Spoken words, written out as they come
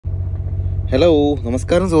Hello,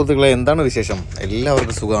 നമസ്കാരം സുഹൃത്തുക്കളെ. എന്താണ് വിശേഷം?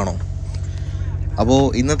 എല്ലാവർക്കും സുഖമാണോ? അപ്പോൾ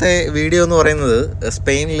ഇന്നത്തെ വീഡിയോ എന്ന് പറയുന്നത്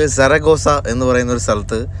സ്പെയിനിൽ സരഗോസ എന്ന് പറയുന്ന ഒരു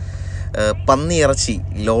സ്ഥലത്ത് പന്നി ഇറച്ചി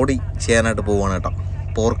ലോഡ് ചെയ്യാനായിട്ട് പോവുകയാണ് കേട്ടോ.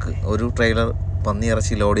 പോർക്ക് ഒരു ട്രെയിലർ പന്നി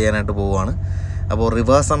ഇറച്ചി ലോഡ് ചെയ്യാനായിട്ട് പോവുകയാണ്. അപ്പോൾ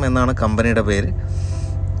റിവാസം എന്നാണ് കമ്പനിയുടെ പേര്.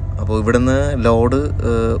 അപ്പോൾ ഇവിടുന്ന് ലോഡ്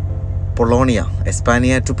പൊളോണിയ,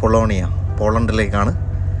 എസ്പാനിയ ടു പൊളോണിയ, പോളണ്ടിലേക്കാണ്.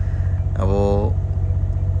 അപ്പോൾ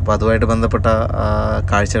അതുമായിട്ട് ബന്ധപ്പെട്ട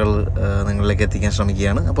കാഴ്ചകൾ നിങ്ങളിലേക്ക് എത്തിക്കാൻ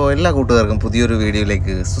ശ്രമിക്കുകയാണ്. അപ്പോൾ എല്ലാ കൂട്ടുകാർക്കും പുതിയൊരു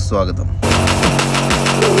വീഡിയോയിലേക്ക് സുസ്വാഗതം.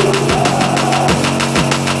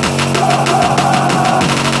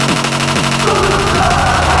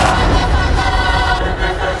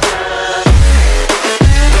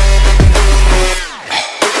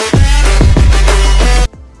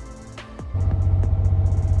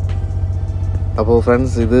 അപ്പോൾ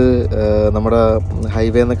ഫ്രണ്ട്സ്, ഇത് നമ്മുടെ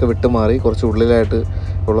ഹൈവേ എന്നൊക്കെ വിട്ടുമാറി കുറച്ച് ഉള്ളിലായിട്ട്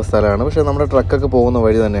ഉള്ള സ്ഥലമാണ്. പക്ഷേ നമ്മുടെ ട്രക്കൊക്കെ പോകുന്ന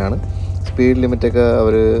വഴി തന്നെയാണ്. സ്പീഡ് ലിമിറ്റൊക്കെ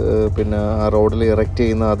അവർ പിന്നെ ആ റോഡിൽ ഇറക്റ്റ്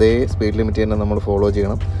ചെയ്യുന്ന അതേ സ്പീഡ് ലിമിറ്റ് തന്നെ നമ്മൾ ഫോളോ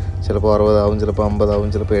ചെയ്യണം. ചിലപ്പോൾ 60 ആവും, ചിലപ്പോൾ 50 ആവും,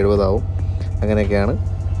 ചിലപ്പോൾ 70 ആവും, അങ്ങനെയൊക്കെയാണ്.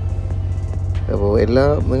 അപ്പോൾ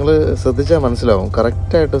നിങ്ങൾ ശ്രദ്ധിച്ചാൽ മനസ്സിലാവും.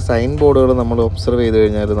 കറക്റ്റായിട്ട് സൈൻ ബോർഡുകൾ നമ്മൾ ഒബ്സർവ് ചെയ്ത്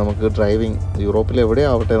കഴിഞ്ഞാൽ നമുക്ക് ഡ്രൈവിംഗ് യൂറോപ്പിൽ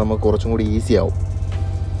എവിടെയാവട്ടെ നമുക്ക് കുറച്ചും കൂടി ഈസി ആവും.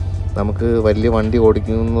 നമുക്ക് വലിയ വണ്ടി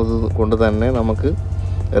ഓടിക്കുന്നത് കൊണ്ട് തന്നെ നമുക്ക്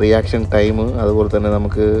റിയാക്ഷൻ ടൈം, അതുപോലെ തന്നെ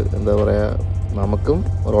നമുക്ക് എന്താ പറയുക, നമുക്കും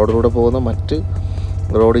റോഡിലൂടെ പോകുന്ന മറ്റ്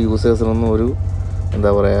റോഡ് യൂസേഴ്സിനൊന്നും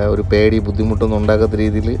ഒരു പേടി ബുദ്ധിമുട്ടൊന്നും ഉണ്ടാക്കാത്ത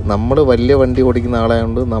രീതിയിൽ നമ്മൾ വലിയ വണ്ടി ഓടിക്കുന്ന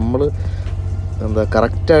ആളായതുകൊണ്ട് നമ്മൾ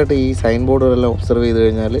കറക്റ്റായിട്ട് ഈ സൈൻ ബോർഡുകളെല്ലാം ഒബ്സർവ് ചെയ്ത്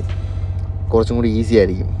കഴിഞ്ഞാൽ കുറച്ചും കൂടി ഈസി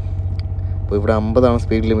ആയിരിക്കും. അപ്പോൾ ഇവിടെ 50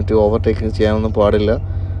 സ്പീഡ് ലിമിറ്റ്, ഓവർടേക്കിംഗ് ചെയ്യാനൊന്നും പാടില്ല,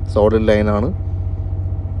 സോളിഡ് ലൈനാണ്.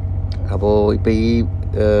 അപ്പോൾ ഇപ്പോൾ ഈ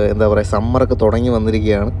സമ്മറൊക്കെ തുടങ്ങി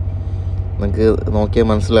വന്നിരിക്കുകയാണ്. നിങ്ങൾക്ക് നോക്കിയാൽ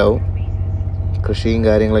മനസ്സിലാവും, കൃഷിയും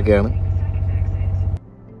കാര്യങ്ങളൊക്കെയാണ്.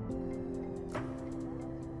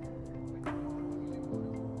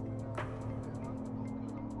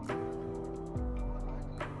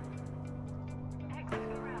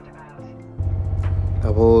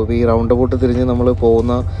 അപ്പോൾ ഈ റൗണ്ട് അബൌട്ട് തിരിഞ്ഞ് നമ്മൾ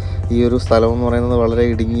പോകുന്ന ഈ ഒരു സ്ഥലം എന്ന് പറയുന്നത് വളരെ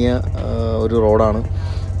ഇടുങ്ങിയ ഒരു റോഡാണ്.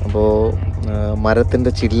 അപ്പോൾ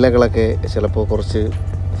മരത്തിൻ്റെ ചില്ലകളൊക്കെ ചിലപ്പോൾ കുറച്ച്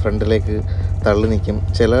ഫ്രണ്ടിലേക്ക് തള്ളി നിൽക്കും.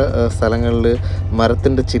 ചില സ്ഥലങ്ങളിൽ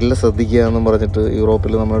മരത്തിൻ്റെ ചില്ല ശ്രദ്ധിക്കുക എന്നും പറഞ്ഞിട്ട്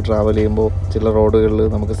യൂറോപ്പിൽ നമ്മൾ ട്രാവൽ ചെയ്യുമ്പോൾ ചില റോഡുകളിൽ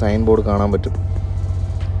നമുക്ക് സൈൻ ബോർഡ് കാണാൻ പറ്റും.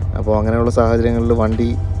 അപ്പോൾ അങ്ങനെയുള്ള സാഹചര്യങ്ങളിൽ വണ്ടി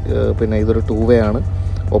പിന്നെ ഇതൊരു 2 വേ ആണ്.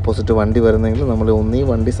 ഓപ്പോസിറ്റ് വണ്ടി വരുന്നെങ്കിൽ നമ്മൾ ഒന്നീ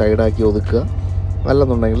വണ്ടി സൈഡാക്കി ഒതുക്കുക,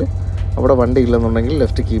 അല്ലെന്നുണ്ടെങ്കിൽ അവിടെ വണ്ടി ഇല്ലെന്നുണ്ടെങ്കിൽ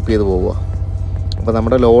ലെഫ്റ്റ് കീപ്പ് ചെയ്ത് പോവുക. അപ്പോൾ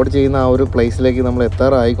നമ്മുടെ ലോഡ് ചെയ്യുന്ന ആ ഒരു പ്ലേസിലേക്ക് നമ്മൾ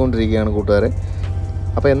എത്താറായിക്കൊണ്ടിരിക്കുകയാണ് കൂട്ടുകാരെ.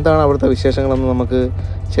 അപ്പോൾ എന്താണ് അവിടുത്തെ വിശേഷങ്ങളെന്ന് നമുക്ക്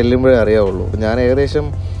ചെല്ലുമ്പോഴേ അറിയാവുള്ളൂ. ഞാൻ ഏകദേശം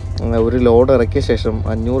ഒരു ലോഡ് ഇറക്കിയ ശേഷം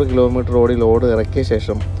 500 കിലോമീറ്റർ ഓടി ലോഡ് ഇറക്കിയ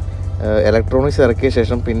ശേഷം ഇലക്ട്രോണിക്സ് ഇറക്കിയ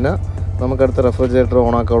ശേഷം പിന്നെ നമുക്കടുത്ത റെഫ്രിജറേറ്റർ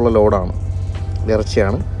ഓണാക്കാനുള്ള ലോഡാണ്,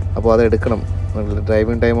 ഇറച്ചിയാണ്. അപ്പോൾ അത് എടുക്കണം.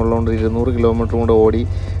 ഡ്രൈവിംഗ് ടൈം ഉള്ളതുകൊണ്ട് 200 കിലോമീറ്റർ കൊണ്ട് ഓടി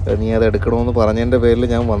നീ അത് എടുക്കണമെന്ന് പറഞ്ഞതിൻ്റെ പേരിൽ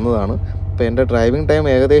ഞാൻ വന്നതാണ്. അപ്പോൾ എൻ്റെ ഡ്രൈവിംഗ് ടൈം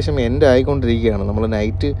ഏകദേശം എൻഡ് ആയിക്കൊണ്ടിരിക്കുകയാണ്.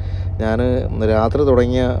 ഞാൻ രാത്രി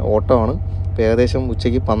തുടങ്ങിയ ഓട്ടമാണ്. ഇപ്പോൾ ഏകദേശം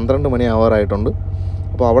ഉച്ചയ്ക്ക് 12 മണി ആവാറായിട്ടുണ്ട്.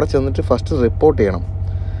 അപ്പോൾ അവിടെ ചെന്നിട്ട് ഫസ്റ്റ്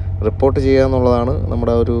റിപ്പോർട്ട് ചെയ്യുക എന്നുള്ളതാണ്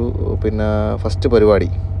നമ്മുടെ ഒരു ഫസ്റ്റ് പരിപാടി.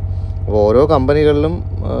 അപ്പോൾ ഓരോ കമ്പനികളിലും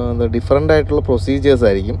ഡിഫറൻ്റ് ആയിട്ടുള്ള പ്രൊസീജിയേഴ്സ്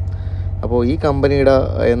ആയിരിക്കും. അപ്പോൾ ഈ കമ്പനിയുടെ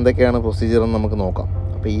എന്തൊക്കെയാണ് പ്രൊസീജിയർ എന്ന് നമുക്ക് നോക്കാം.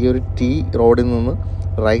 അപ്പോൾ ഈ ഒരു റോഡിൽ നിന്ന്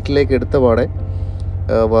റൈറ്റിലേക്ക് എടുത്ത പാടെ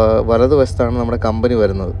വലതുവശത്താണ് നമ്മുടെ കമ്പനി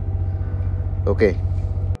വരുന്നത്. ഓക്കെ,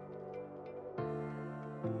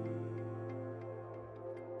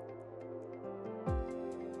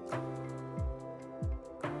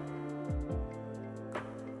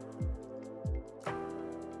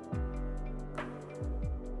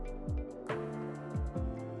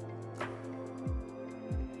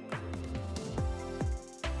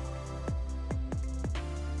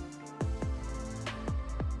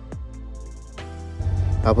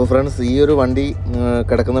 അപ്പോൾ ഫ്രണ്ട്സ്, ഈ ഒരു വണ്ടി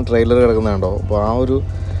ട്രെയിലർ കിടക്കുന്നുണ്ടോ? അപ്പോൾ ആ ഒരു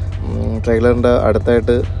ട്രെയിലറിൻ്റെ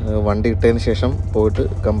അടുത്തായിട്ട് വണ്ടി ഇട്ടതിന് ശേഷം പോയിട്ട്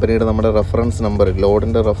കമ്പനിയുടെ നമ്മുടെ റെഫറൻസ് നമ്പർ,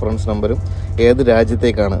 ലോഡിൻ്റെ റെഫറൻസ് നമ്പറും ഏത്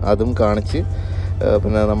രാജ്യത്തേക്കാണ് അതും കാണിച്ച്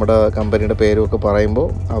പിന്നെ നമ്മുടെ കമ്പനിയുടെ പേരും ഒക്കെ പറയുമ്പോൾ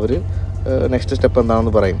അവർ നെക്സ്റ്റ് സ്റ്റെപ്പ്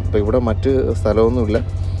എന്താണെന്ന് പറയും. അപ്പോൾ ഇവിടെ മറ്റ് സ്ഥലമൊന്നുമില്ല,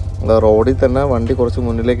 റോഡിൽ തന്നെ വണ്ടി കുറച്ച്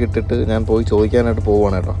മുന്നിലേക്ക് ഇട്ടിട്ട് ഞാൻ പോയി ചോദിക്കാനായിട്ട്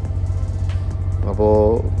പോവുകയാണ് കേട്ടോ. അപ്പോൾ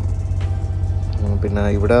പിന്നെ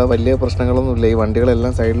ഇവിടെ വലിയ പ്രശ്നങ്ങളൊന്നുമില്ല. ഈ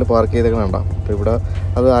വണ്ടികളെല്ലാം സൈഡിൽ പാർക്ക് ചെയ്തേക്കണുണ്ടോ? അപ്പോൾ ഇവിടെ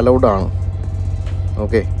അത് അലൗഡാണ്.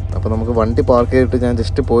 ഓക്കെ, അപ്പോൾ നമുക്ക് വണ്ടി പാർക്ക് ചെയ്തിട്ട് ഞാൻ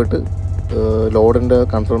ജസ്റ്റ് പോയിട്ട് ലോഡിൻ്റെ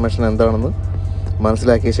കൺഫർമേഷൻ എന്താണെന്ന്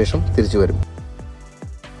മനസ്സിലാക്കിയ ശേഷം തിരിച്ചു വരും.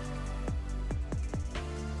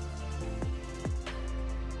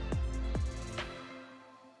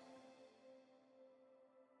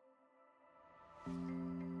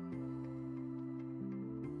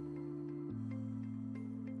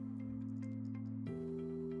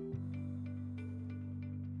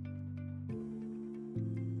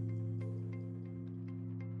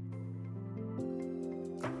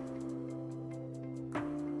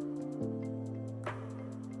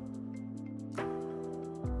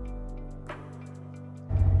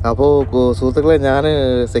 അപ്പോൾ സുഹൃത്തുക്കളെ, ഞാൻ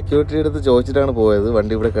സെക്യൂരിറ്റിയുടെ അടുത്ത് ചോദിച്ചിട്ടാണ് പോയത്,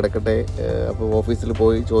 വണ്ടി ഇവിടെ കിടക്കട്ടെ, അപ്പോൾ ഓഫീസിൽ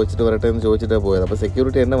പോയി ചോദിച്ചിട്ട് വരട്ടെ എന്ന് ചോദിച്ചിട്ടാണ് പോയത്. അപ്പോൾ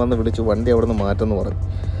സെക്യൂരിറ്റി എന്നെ വന്ന് വിളിച്ചു, വണ്ടി അവിടെ നിന്ന് മാറ്റെന്ന് പറഞ്ഞു.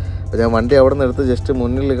 അപ്പോൾ ഞാൻ വണ്ടി അവിടെ നിന്ന് എടുത്ത് ജസ്റ്റ്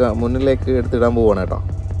മുന്നിലേക്ക് എടുത്തിടാൻ പോവുകയാണ് കേട്ടോ.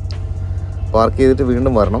 പാർക്ക് ചെയ്തിട്ട്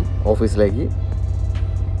വീണ്ടും വരണം ഓഫീസിലേക്ക്.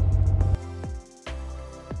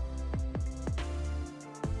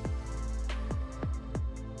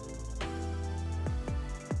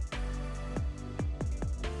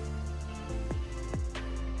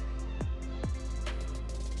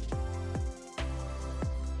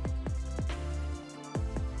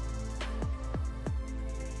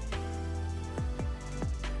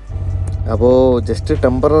 അപ്പോൾ ജസ്റ്റ്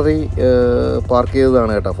ടെമ്പററി പാർക്ക്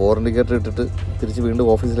ചെയ്തതാണ് കേട്ടോ. ഫോർ ഇൻഡിക്കേറ്റർ ഇട്ടിട്ട് തിരിച്ച് വീണ്ടും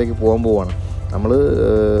ഓഫീസിലേക്ക് പോവാണ്. നമ്മൾ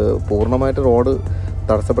പൂർണ്ണമായിട്ട് റോഡ്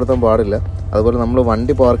തടസ്സപ്പെടുത്താൻ പാടില്ല. അതുപോലെ നമ്മൾ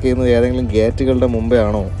വണ്ടി പാർക്ക് ചെയ്യുന്നത് ഏതെങ്കിലും ഗേറ്റുകളുടെ മുമ്പേ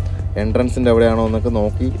ആണോ, എൻട്രൻസിൻ്റെ അവിടെയാണോ എന്നൊക്കെ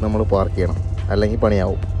നോക്കി നമ്മൾ പാർക്ക് ചെയ്യണം, അല്ലെങ്കിൽ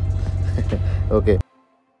പണിയാവും. ഓക്കെ.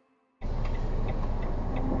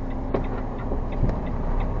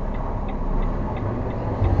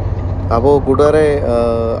 അപ്പോൾ കൂട്ടുകാരെ,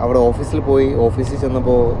 അവിടെ ഓഫീസിൽ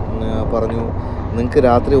ചെന്നപ്പോൾ പറഞ്ഞു, നിങ്ങൾക്ക്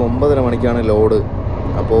രാത്രി 9:30 മണിക്കാണ് ലോഡ്,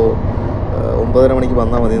 അപ്പോൾ 9:30 മണിക്ക്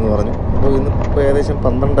വന്നാൽ മതി എന്ന് പറഞ്ഞു. അപ്പോൾ ഇന്നിപ്പോൾ ഏകദേശം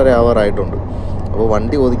 12:30 ആവാറായിട്ടുണ്ട്. അപ്പോൾ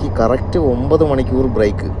വണ്ടി ഒതുക്കി കറക്റ്റ് 9 മണിക്കൂർ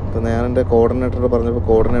ബ്രേക്ക്. അപ്പോൾ ഞാൻ എൻ്റെ കോർഡിനേറ്ററോട് പറഞ്ഞപ്പോൾ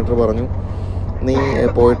കോർഡിനേറ്റർ പറഞ്ഞു, നീ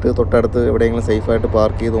പോയിട്ട് തൊട്ടടുത്ത് എവിടെയെങ്കിലും സേഫായിട്ട്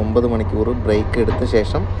പാർക്ക് ചെയ്ത് 9 മണിക്കൂർ ബ്രേക്ക് എടുത്ത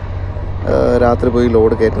ശേഷം രാത്രി പോയി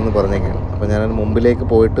ലോഡ് കയറ്റുമെന്ന് പറഞ്ഞേക്കാണ്. അപ്പോൾ ഞാൻ മുമ്പിലേക്ക്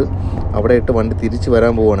പോയിട്ട് അവിടെ ഇട്ട് വണ്ടി തിരിച്ച്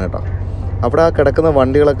വരാൻ പോവുകയാണ് കേട്ടോ. അവിടെ ആ കിടക്കുന്ന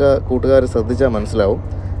വണ്ടികളൊക്കെ കൂട്ടുകാർ ശ്രദ്ധിച്ചാൽ മനസ്സിലാവും.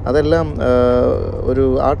 അതെല്ലാം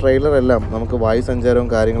ആ ട്രെയിലറെല്ലാം നമുക്ക് വായു സഞ്ചാരവും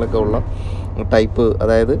കാര്യങ്ങളൊക്കെ ഉള്ള ടൈപ്പ്,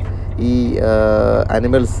 അതായത് ഈ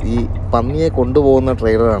അനിമൽസ്, ഈ പന്നിയെ കൊണ്ടുപോകുന്ന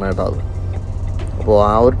ട്രെയിലറാണ് കേട്ടോ അത്. അപ്പോൾ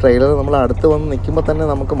ആ ഒരു ട്രെയിലർ നമ്മൾ അടുത്ത് വന്ന് നിൽക്കുമ്പോൾ തന്നെ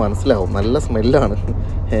നമുക്ക് മനസ്സിലാവും, നല്ല സ്മെല്ലാണ്.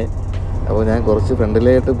 അപ്പോൾ ഞാൻ കുറച്ച്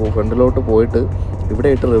ഫ്രണ്ടിലോട്ട് പോയിട്ട് ഇവിടെ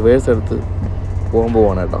ഇട്ട് റിവേഴ്സ് എടുത്ത്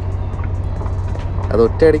പോവാണ് കേട്ടോ. അത്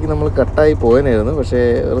ഒറ്റയടിക്ക് നമ്മൾ കട്ടായി പോയനായിരുന്നു, പക്ഷേ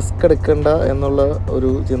റിസ്ക് എടുക്കണ്ട എന്നുള്ള ഒരു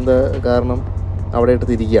ചിന്ത കാരണം അവിടെ ഇട്ട്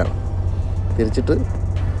തിരിച്ചിട്ട്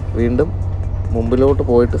വീണ്ടും മുമ്പിലോട്ട്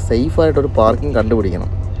പോയിട്ട് സേഫായിട്ടൊരു പാർക്കിംഗ് കണ്ടുപിടിക്കണം.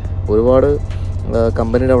 ഒരുപാട്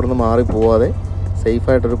കമ്പനിയുടെ അവിടെ നിന്ന് മാറി പോവാതെ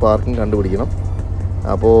സേഫായിട്ടൊരു പാർക്കിംഗ് കണ്ടുപിടിക്കണം.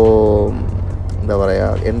 അപ്പോൾ എന്താ പറയുക,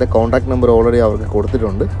 എൻ്റെ കോൺടാക്റ്റ് നമ്പർ ഓൾറെഡി അവർക്ക്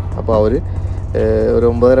കൊടുത്തിട്ടുണ്ട്. അപ്പോൾ അവർ ഒരു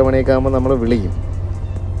 9:30 മണിയൊക്കെ ആകുമ്പോൾ നമ്മൾ വിളിക്കും.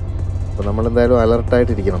 അപ്പോൾ നമ്മളെന്തായാലും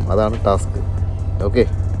അലർട്ടായിട്ടിരിക്കണം, അതാണ് ടാസ്ക്. ഓക്കെ.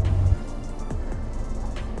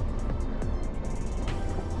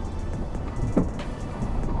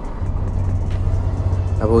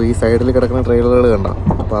 അപ്പോൾ ഈ സൈഡിൽ കിടക്കുന്ന ട്രെയിലറുകൾ കണ്ട,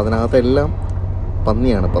 അപ്പോൾ അതിനകത്തെല്ലാം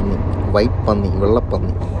പന്നിയാണ്, വൈറ്റ് പന്നി,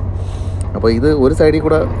 വെള്ളപ്പന്നി. അപ്പോൾ ഇത് ഒരു സൈഡിൽ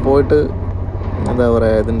കൂടെ പോയിട്ട് എന്താ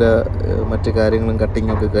പറയുക, ഇതിൻ്റെ മറ്റ് കാര്യങ്ങളും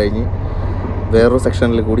കട്ടിങ്ങൊക്കെ കഴിഞ്ഞ് വേറൊരു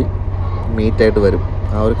സെക്ഷനിൽ കൂടി മീറ്റായിട്ട് വരും.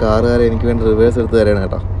 ആ ഒരു കാറുകാരെ എനിക്ക് വേണ്ടി റിവേഴ്സ് എടുത്ത് തരണം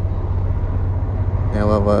കേട്ടോ,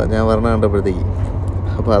 ഞാൻ വരണ കണ്ടപ്പോഴത്തേക്ക്.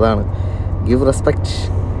 അപ്പോൾ അതാണ്, give respect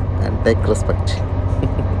and take respect.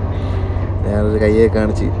 ഞാനൊരു കയ്യെ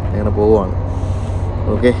കാണിച്ച് അങ്ങനെ പോവുകയാണ്.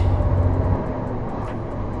 ഓക്കെ.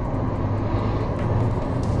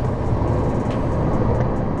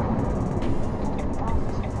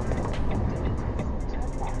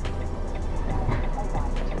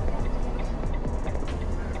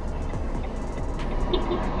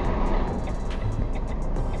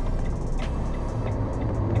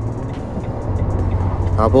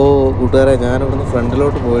 അപ്പോൾ കൂട്ടുകാരെ, ഞാനിവിടുന്ന്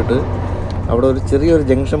ഫ്രണ്ടിലോട്ട് പോയിട്ട് അവിടെ ഒരു ചെറിയൊരു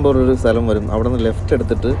ജംഗ്ഷൻ പോലൊരു സ്ഥലം വരും. അവിടെ നിന്ന് ലെഫ്റ്റ്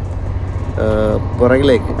എടുത്തിട്ട്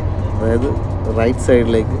പുറകിലേക്ക്, അതായത് റൈറ്റ്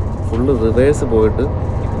സൈഡിലേക്ക് ഫുള്ള് റിവേഴ്സ് പോയിട്ട്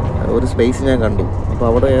ഒരു സ്പേസ് ഞാൻ കണ്ടു. അപ്പോൾ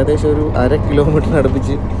അവിടെ ഏകദേശം ഒരു 1/2 കിലോമീറ്ററിന്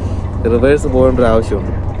അടുപ്പിച്ച് റിവേഴ്സ് പോകേണ്ട ഒരു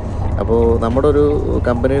ആവശ്യമുണ്ട്. അപ്പോൾ നമ്മുടെ ഒരു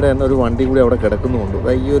കമ്പനിയുടെ തന്നെ ഒരു വണ്ടി കൂടി അവിടെ കിടക്കുന്നുമുണ്ട്.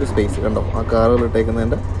 ഈ ഒരു സ്പേസ് കണ്ടോ, ആ കാറുകൾ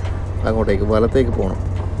ഇട്ടേക്കുന്നതിൻ്റെ അങ്ങോട്ടേക്ക് വലത്തേക്ക് പോകണം.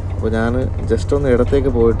 അപ്പോൾ ഞാൻ ജസ്റ്റ് ഒന്ന്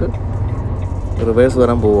ഇടത്തേക്ക് പോയിട്ട് റിവേഴ്സ്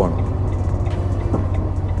വരാൻ പോവുകയാണ്.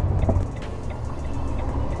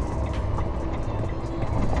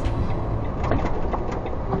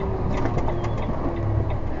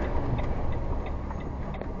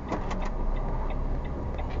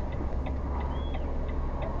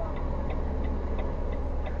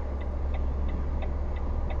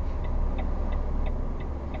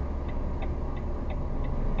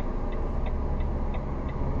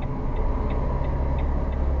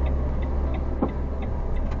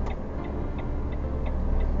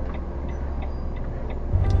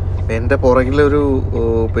 എൻ്റെ പുറകിലൊരു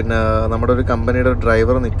പിന്നെ നമ്മുടെ ഒരു കമ്പനിയുടെ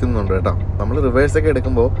ഡ്രൈവർ നിൽക്കുന്നുണ്ട് കേട്ടോ. നമ്മൾ റിവേഴ്സൊക്കെ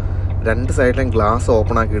എടുക്കുമ്പോൾ 2 സൈഡിലും ഗ്ലാസ്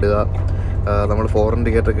ഓപ്പൺ ആക്കി ഇടുക, നമ്മൾ ഫോർ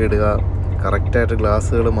ഇൻഡിക്കേറ്ററൊക്കെ ഇടുക, കറക്റ്റായിട്ട്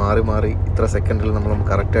ഗ്ലാസ്സുകൾ മാറി ഇത്ര സെക്കൻഡിൽ നമ്മൾ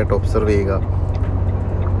കറക്റ്റായിട്ട് ഒബ്സർവ് ചെയ്യുക.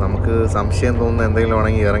 നമുക്ക് സംശയം തോന്നുന്ന എന്തെങ്കിലും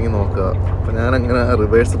ആണെങ്കിൽ ഇറങ്ങി നോക്കുക. അപ്പോൾ ഞാനങ്ങനെ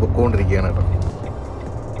റിവേഴ്സ് പൊയ്ക്കൊണ്ടിരിക്കുകയാണ് കേട്ടോ.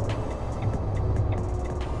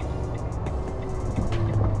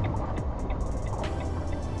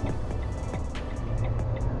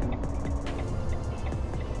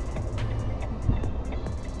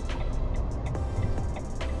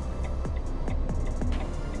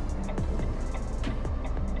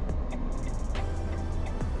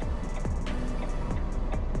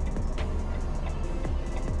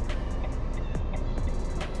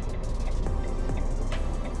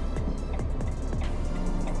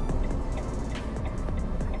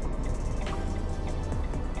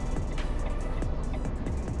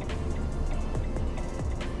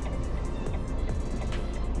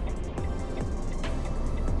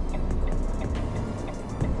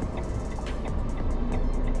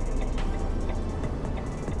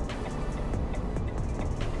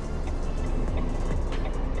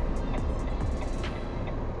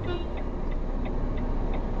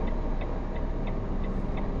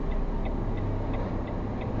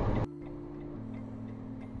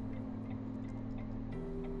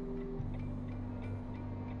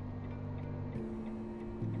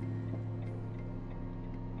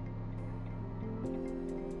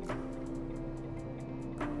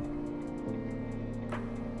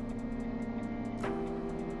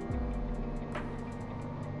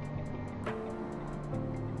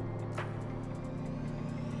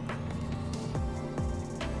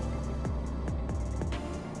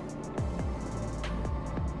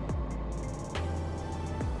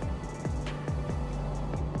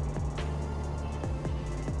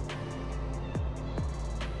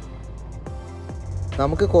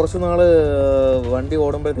 നമുക്ക് കുറച്ച് നാൾ വണ്ടി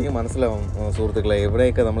ഓടുമ്പോഴത്തേക്ക് മനസ്സിലാവും സുഹൃത്തുക്കളെ,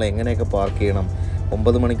 എവിടെയൊക്കെ നമ്മൾ എങ്ങനെയൊക്കെ പാർക്ക് ചെയ്യണം.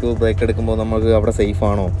 9 മണിക്കൂർ ബ്രേക്ക് എടുക്കുമ്പോൾ നമുക്ക് അവിടെ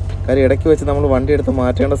സേഫാണോ? കാര്യം ഇടയ്ക്ക് വെച്ച് നമ്മൾ വണ്ടി എടുത്ത്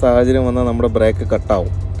മാറ്റേണ്ട സാഹചര്യം വന്നാൽ നമ്മുടെ ബ്രേക്ക്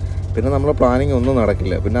കട്ടാവും. പിന്നെ നമ്മളെ പ്ലാനിങ് ഒന്നും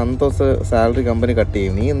നടക്കില്ല. പിന്നെ അന്നത്തെ ദിവസം സാലറി കമ്പനി കട്ട്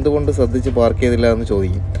ചെയ്യും. നീ എന്തുകൊണ്ട് ശ്രദ്ധിച്ച് പാർക്ക് ചെയ്തില്ല എന്ന്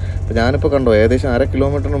ചോദിക്കും. അപ്പോൾ ഞാനിപ്പോൾ കണ്ടോ, ഏകദേശം 1/2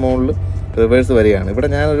 കിലോമീറ്ററിന് മുകളിൽ റിവേഴ്സ് വരികയാണ്. ഇവിടെ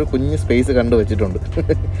ഞാനൊരു കുഞ്ഞ് സ്പേസ് കണ്ടു വെച്ചിട്ടുണ്ട്.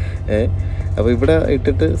 അപ്പോൾ ഇവിടെ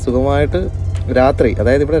ഇട്ടിട്ട് സുഖമായിട്ട് രാത്രി,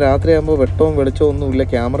 അതായത് ഇവിടെ രാത്രി ആകുമ്പോൾ വെട്ടവും വെളിച്ചവും ഒന്നുമില്ല,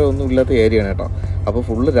 ക്യാമറ ഒന്നും ഇല്ലാത്ത ഏരിയയാണ് കേട്ടോ. അപ്പോൾ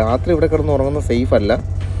ഫുള്ള് രാത്രി ഇവിടെ കിടന്ന് ഉറങ്ങുന്ന സേഫ് അല്ല.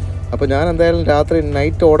 അപ്പോൾ ഞാൻ എന്തായാലും രാത്രി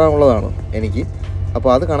നൈറ്റ് ഓടാനുള്ളതാണ് എനിക്ക്. അപ്പോൾ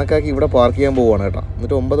അത് കണക്കാക്കി ഇവിടെ പാർക്ക് ചെയ്യാൻ പോവുകയാണ് കേട്ടോ.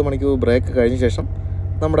 എന്നിട്ട് 9 മണിക്കൂർ ബ്രേക്ക് കഴിഞ്ഞ ശേഷം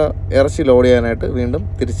നമ്മുടെ ഇറച്ചി ലോഡ് ചെയ്യാനായിട്ട് വീണ്ടും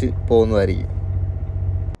തിരിച്ച് പോകുന്നതായിരിക്കും.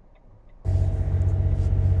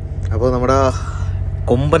 അപ്പോൾ നമ്മുടെ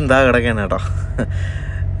കൊമ്പൻ ദാ കിടക്കുകയാണ് കേട്ടോ.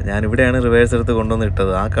 ഞാനിവിടെയാണ് റിവേഴ്സ് എടുത്ത് കൊണ്ടുവന്ന്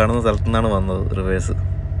ഇട്ടത്. ആ കാണുന്ന സ്ഥലത്തു നിന്നാണ് വന്നത് റിവേഴ്സ്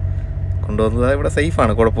കൊണ്ടുവന്നത്. ഇവിടെ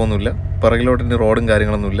സേഫാണ്, കുഴപ്പമൊന്നുമില്ല. പിറകിലോട്ടിൻ്റെ റോഡും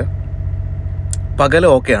കാര്യങ്ങളൊന്നുമില്ല. പകൽ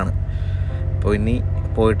ഓക്കെയാണ്. അപ്പോൾ ഇനി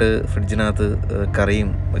പോയിട്ട് ഫ്രിഡ്ജിനകത്ത് കറിയും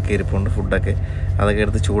ഒക്കെ ഇരിപ്പുണ്ട്, ഫുഡൊക്കെ അതൊക്കെ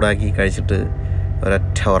എടുത്ത് ചൂടാക്കി കഴിച്ചിട്ട്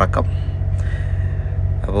ഒരൊറ്റ ഉറക്കം.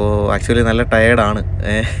 അപ്പോൾ ആക്ച്വലി നല്ല ടയേർഡാണ്.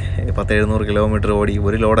 700 കിലോമീറ്റർ ഓടി,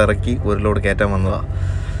 ഒരു ലോഡ് ഇറക്കി ഒരു ലോഡ് കയറ്റാൻ വന്നതാണ്.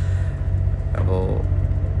 അപ്പോൾ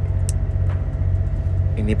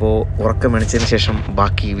ഇനിയിപ്പോൾ ഉറക്കം എണിച്ചതിന് ശേഷം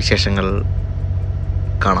ബാക്കി വിശേഷങ്ങൾ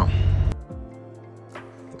കാണാം.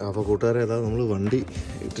 അപ്പോൾ കൂട്ടുകാരെ, ഏതാ നമ്മൾ വണ്ടി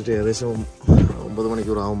ഇട്ടിട്ട് ഏകദേശം 9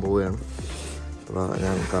 മണിക്കൂർ ആവാൻ പോവുകയാണ്. അപ്പോൾ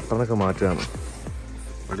ഞാൻ കർട്ടനൊക്കെ മാറ്റുകയാണ്.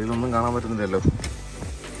 വെളിയിലൊന്നും കാണാൻ പറ്റുന്നില്ലല്ലോ.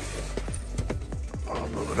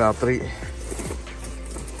 അപ്പോൾ രാത്രി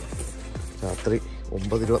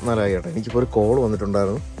 9:24 കേട്ടോ. എനിക്കിപ്പോൾ ഒരു കോൾ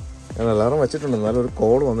വന്നിട്ടുണ്ടായിരുന്നു. ഞാൻ അലാറം വെച്ചിട്ടുണ്ട്, എന്നാലും ഒരു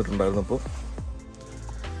കോൾ വന്നിട്ടുണ്ടായിരുന്നു. അപ്പോൾ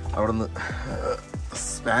അവിടെ നിന്ന്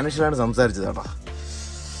സ്പാനിഷിലാണ് സംസാരിച്ചത് കേട്ടോ.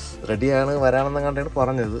 റെഡിയാണ് വരാനെന്ന് കണ്ടാണ്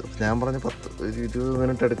പറഞ്ഞത്. ഞാൻ പറഞ്ഞു 20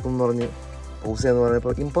 മിനിറ്റ് എടുക്കും എന്ന് പറഞ്ഞ് പോസ് ചെയ്യാന്ന്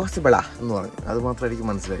പറഞ്ഞപ്പോൾ ഇമ്പോസിബിളാ എന്ന് പറഞ്ഞു. അത് മാത്രം എനിക്ക്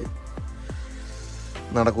മനസ്സിലായി,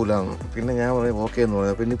 നടക്കൂല എന്ന്. പിന്നെ ഞാൻ പറഞ്ഞു ഓക്കെ എന്ന്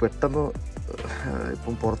പറഞ്ഞു. പിന്നെ പെട്ടെന്ന്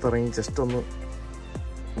ഇപ്പം പുറത്തിറങ്ങി ജസ്റ്റ് ഒന്ന്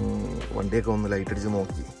വണ്ടിയൊക്കെ ഒന്ന് ലൈറ്റ് അടിച്ച്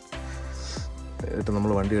നോക്കി എന്നിട്ട്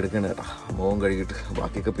നമ്മൾ വണ്ടി എടുക്കണം കേട്ടോ. മുഖം കഴുകിയിട്ട്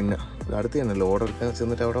ബാക്കിയൊക്കെ പിന്നെ അടുത്ത് തന്നെ ലോഡ് എടുക്കാൻ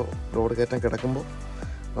ചെന്നിട്ട് അവിടെ ലോഡ് കയറ്റാൻ കിടക്കുമ്പോൾ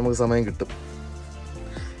നമുക്ക് സമയം കിട്ടും.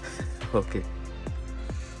 ഓക്കെ,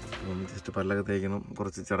 ജസ്റ്റ് പല്ലൊക്കെ തേക്കണം,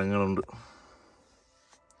 കുറച്ച് ചടങ്ങുകളുണ്ട്.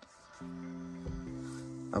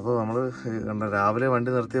 അപ്പോൾ നമ്മൾ കണ്ട രാവിലെ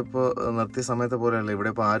വണ്ടി നിർത്തിയ സമയത്തെ പോലെയല്ല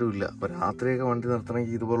ഇവിടെ ഇപ്പോൾ ആരുമില്ല. അപ്പോൾ രാത്രിയൊക്കെ വണ്ടി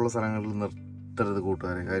നിർത്തണമെങ്കിൽ ഇതുപോലുള്ള സ്ഥലങ്ങളിൽ നിർത്തരുത്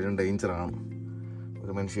കൂട്ടുകാരെ. കാര്യം ഡേഞ്ചറാണ്,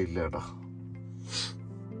 ഒരു മനുഷ്യയില്ല കേട്ടോ.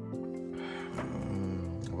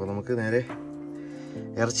 അപ്പോൾ നമുക്ക് നേരെ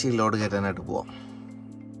ഇറച്ചി ലോഡ് കയറ്റാനായിട്ട് പോവാം.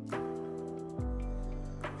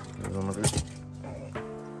 നമുക്ക്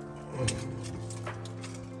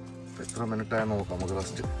എത്ര മിനിറ്റായെന്ന് നോക്കാം നമുക്ക്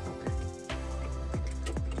ഫസ്റ്റ്. ഓക്കെ,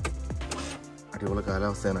 അടിപൊളി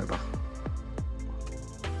കാലാവസ്ഥയാണ് കേട്ടോ,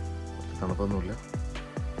 തണുപ്പൊന്നുമില്ല.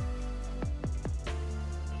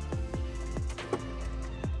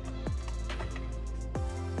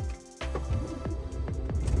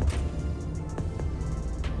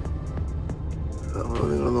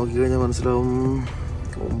 നിങ്ങൾ നോക്കിക്കഴിഞ്ഞാൽ മനസ്സിലാവും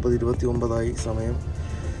 9:29 സമയം.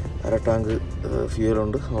 1/2 ടാങ്ക്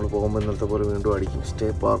ഫ്യൂലുണ്ട്. നമ്മൾ പോകുമ്പോൾ ഇന്നലത്തെ പോലെ വീണ്ടും അടിക്കും. സ്റ്റേ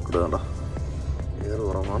പാർക്ക്ഡ് കണ്ട, എയർ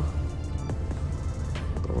കുറവാണ്.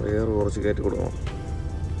 നമ്മൾ എയർ കുറച്ച് കയറ്റി കൊടുക്കണം.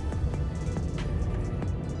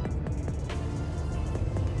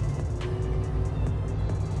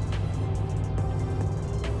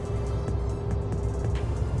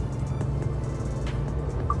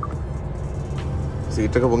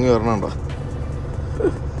 സീറ്റൊക്കെ പൊങ്ങി വരണുണ്ടോ?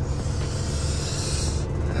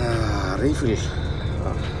 റീഫിൽ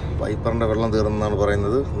വൈപ്പറിൻ്റെ വെള്ളം തീർന്നെന്നാണ്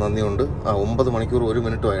പറയുന്നത്. നന്ദിയുണ്ട്. 9 മണിക്കൂർ 1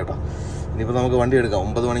 മിനിറ്റും ആയിട്ടോ. ഇനിയിപ്പോൾ നമുക്ക് വണ്ടി എടുക്കാം.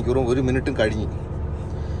 9 മണിക്കൂറും 1 മിനിറ്റും കഴിഞ്ഞ്.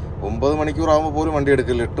 9 മണിക്കൂർ ആകുമ്പോൾ പോലും വണ്ടി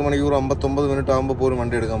എടുക്കില്ല. 8 മണിക്കൂർ 59 മിനിറ്റ് ആകുമ്പോൾ പോലും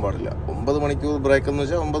വണ്ടി എടുക്കാൻ പാടില്ല. 9 മണിക്കൂർ ബ്രേക്ക് എന്ന്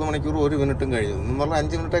വെച്ചാൽ 9 മണിക്കൂർ 1 മിനിറ്റും കഴിഞ്ഞു എന്ന് പറഞ്ഞാൽ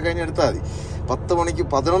 5 മിനിറ്റ് കഴിഞ്ഞ് എടുത്താൽ മതി.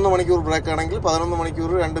 11 മണിക്കൂർ ബ്രേക്ക് ആണെങ്കിൽ 11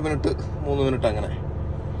 മണിക്കൂർ 2 മിനിറ്റ് 3 മിനിറ്റ് അങ്ങനെ.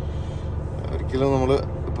 ഒരിക്കലും നമ്മൾ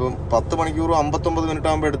ഇപ്പം 10 മണിക്കൂർ 59 മിനിറ്റ്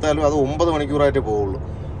ആകുമ്പോൾ എടുത്താലും അത് 9 മണിക്കൂറായിട്ടേ പോവുള്ളൂ.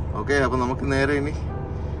 ഓക്കെ, അപ്പോൾ നമുക്ക് നേരെ ഇനി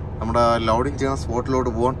നമ്മുടെ ലോഡിങ് ചെയ്യുന്ന സ്പോട്ടിലോട്ട്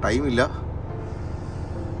പോകാൻ ടൈമില്ല.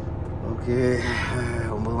 ഓക്കെ,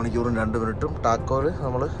 9 മണിക്കൂറും 2 മിനിറ്റും ടാക്കോല്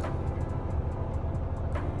നമ്മൾ.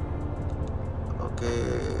 Okay,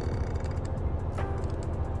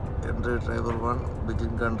 entry driver 1,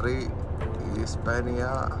 begin country ഇസ്പാനിയ.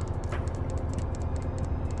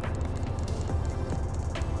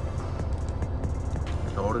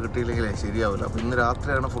 Load കിട്ടിയില്ലെങ്കിലേ ശരിയാവില്ല. അപ്പോൾ ഇന്ന്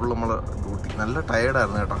രാത്രിയാണ് ഫുൾ നമ്മൾ ഡ്യൂട്ടി. നല്ല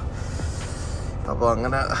ടയേർഡായിരുന്നു കേട്ടോ. അപ്പോൾ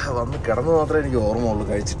അങ്ങനെ വന്ന് കിടന്ന് മാത്രമേ എനിക്ക് ഓർമ്മയുള്ളൂ.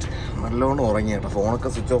 കഴിച്ചിട്ട് നല്ലോണം ഉറങ്ങി കേട്ടോ. ഫോണൊക്കെ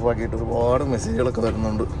സ്വിച്ച് ഓഫ് ആക്കിയിട്ട് ഒരുപാട് മെസ്സേജുകളൊക്കെ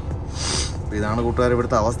വരുന്നുണ്ട്. അപ്പോൾ ഇതാണ് കൂട്ടുകാർ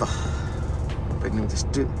ഇവിടുത്തെ അവസ്ഥ. പിന്നെ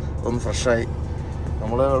ജസ്റ്റ് ഒന്ന് ഫ്രഷായി.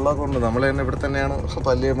 നമ്മൾ വെള്ളമൊക്കെ ഉണ്ട്, നമ്മൾ തന്നെ ഇവിടെ തന്നെയാണ്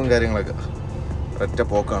പല്ലിയപ്പും കാര്യങ്ങളൊക്കെ. ഒറ്റ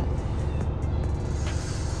പോക്കാണ്.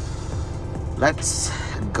 Let's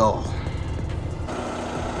go.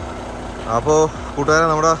 അപ്പോൾ കൂട്ടുകാരെ,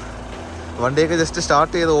 നമ്മുടെ വണ്ടിയൊക്കെ ജസ്റ്റ്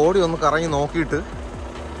സ്റ്റാർട്ട് ചെയ്ത് ഓടി ഒന്ന് കറങ്ങി നോക്കിയിട്ട്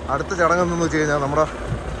അടുത്ത ചടങ്ങ് എന്തെന്ന് വെച്ച് കഴിഞ്ഞാൽ നമ്മുടെ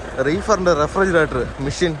റീഫറിൻ്റെ റെഫ്രിജറേറ്റർ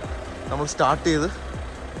മെഷീൻ നമ്മൾ സ്റ്റാർട്ട് ചെയ്ത്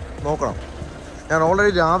നോക്കണം. ഞാൻ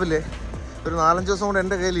ഓൾറെഡി രാവിലെ ഒരു 4-5 ദിവസം കൊണ്ട്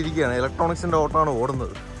എൻ്റെ കയ്യിൽ ഇരിക്കുകയാണ്. ഇലക്ട്രോണിക്സിൻ്റെ ഓട്ടമാണ്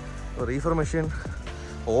ഓടുന്നത്. റീഫർ മെഷീൻ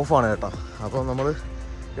ഓഫാണ് കേട്ടോ. അപ്പം നമ്മൾ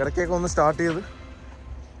ഇടയ്ക്കൊക്കെ ഒന്ന് സ്റ്റാർട്ട് ചെയ്ത്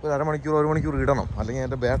ഒരു അരമണിക്കൂർ 1 മണിക്കൂർ ഇടണം, അല്ലെങ്കിൽ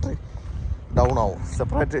എൻ്റെ ബാറ്ററി ഡൗൺ ആവും.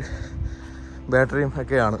 സെപ്പറേറ്റ് ബാറ്ററിയും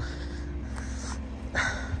ഒക്കെയാണ്.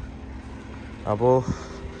 അപ്പോൾ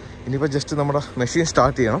ഇനിയിപ്പോൾ ജസ്റ്റ് നമ്മുടെ മെഷീൻ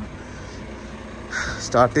സ്റ്റാർട്ട് ചെയ്യണം.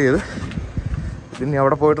 സ്റ്റാർട്ട് ചെയ്ത് പിന്നെ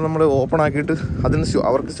അവിടെ പോയിട്ട് നമ്മൾ ഓപ്പൺ ആക്കിയിട്ട് അതിന്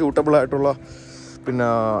അവർക്ക് സ്യൂട്ടബിൾ ആയിട്ടുള്ള പിന്നെ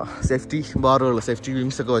സേഫ്റ്റി ബാറുകൾ, സേഫ്റ്റി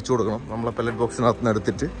വിങ്സ് ഒക്കെ വെച്ച് കൊടുക്കണം നമ്മളെ പെല്ലറ്റ് ബോക്സിനകത്ത് നിന്ന്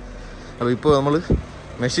എടുത്തിട്ട്. അപ്പോൾ ഇപ്പോൾ നമ്മൾ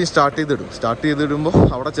മെഷീൻ സ്റ്റാർട്ട് ചെയ്തിടുമ്പോൾ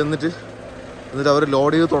അവിടെ ചെന്നിട്ട് എന്നിട്ട് അവർ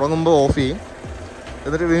ലോഡ് ചെയ്ത് തുടങ്ങുമ്പോൾ ഓഫ് ചെയ്യും.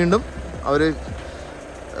 എന്നിട്ട് വീണ്ടും അവർ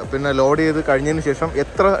പിന്നെ ലോഡ് ചെയ്ത് കഴിഞ്ഞതിന് ശേഷം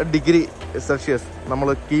എത്ര ഡിഗ്രി സെൽഷ്യസ് നമ്മൾ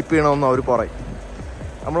കീപ്പ് ചെയ്യണമെന്ന് അവർ പറയും.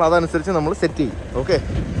 നമ്മൾ അതനുസരിച്ച് നമ്മൾ സെറ്റ് ചെയ്യും. ഓക്കെ,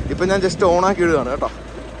 ഇപ്പം ഞാൻ ജസ്റ്റ് ഓണാക്കി ഇടുകയാണ് കേട്ടോ.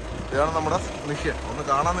 ഇതാണ് നമ്മുടെ മെഷീൻ. ഒന്ന്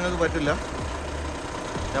കാണാൻ നിങ്ങൾക്ക് പറ്റില്ല,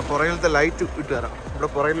 ഞാൻ പുറകിലത്തെ ലൈറ്റ് ഇട്ട് തരാം. ഇവിടെ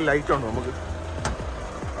പുറകിൽ ലൈറ്റ് ഉണ്ട്, നമുക്ക്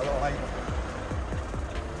അത് ഓണായി.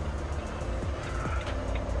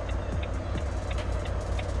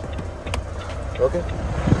 ഓക്കെ,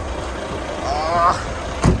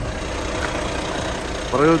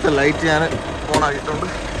 പുറകിലത്തെ ലൈറ്റ് ഞാൻ ഓണാക്കിയിട്ടുണ്ട്.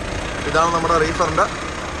 ഇതാണ് നമ്മുടെ റീഫറിൻ്റെ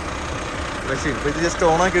മെഷീൻ. ഇത് ജസ്റ്റ്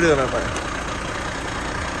ഓണാക്കി ഇടുകയാണ് കേട്ടോ.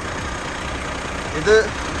 ഇത്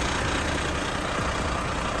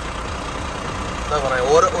എന്താ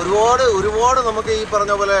പറയുക, ഒരുപാട് നമുക്ക് ഈ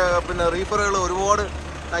പറഞ്ഞ പോലെ പിന്നെ റീഫറുകൾ, ഒരുപാട്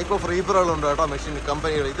ടൈപ്പ് ഓഫ് റീഫറുകളുണ്ട് കേട്ടോ മെഷീൻ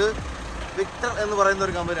കമ്പനികൾ. ഇത് വിക്ടർ എന്ന് പറയുന്ന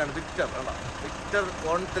ഒരു കമ്പനിയാണ്. വിക്ടർ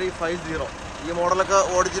 1350. ഈ മോഡലൊക്കെ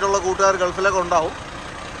ഓടിച്ചിട്ടുള്ള കൂട്ടുകാർ ഗൾഫിലൊക്കെ ഉണ്ടാവും.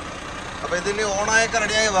 അപ്പോൾ ഇതിന് ഓണായൊക്കെ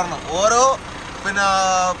റെഡിയായി വരണം. ഓരോ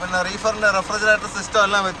പിന്നെ റീഫറിൻ്റെ റെഫ്രിജറേറ്റർ സിസ്റ്റം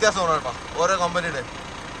എല്ലാം വ്യത്യാസമാണ് കേട്ടോ ഓരോ കമ്പനിയുടെ.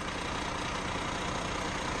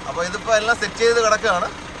 അപ്പോൾ ഇതിപ്പോൾ എല്ലാം സെറ്റ് ചെയ്ത് കിടക്കുകയാണ്.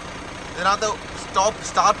 ഇതിനകത്ത്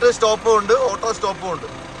സ്റ്റോപ്പും ഉണ്ട്, ഓട്ടോ സ്റ്റോപ്പും ഉണ്ട്.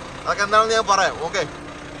 അതൊക്കെ എന്താണെന്ന് ഞാൻ പറയാം. ഓക്കെ,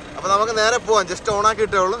 അപ്പോൾ നമുക്ക് നേരെ പോവാം. ജസ്റ്റ് ഓണാക്കി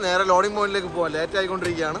ഇട്ടേ ഉള്ളൂ. നേരെ ലോഡിംഗ് പോയിന്റിലേക്ക് പോവാം. ലേറ്റ്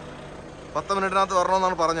ആയിക്കൊണ്ടിരിക്കുകയാണ്. 10 മിനിറ്റിനകത്ത്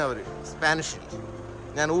വരണമെന്നാണ് പറഞ്ഞത് അവർ സ്പാനിഷിൽ.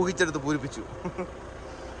 ഞാൻ ഊഹിച്ചെടുത്ത് പൂരിപ്പിച്ചു.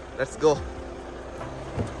 Let's go.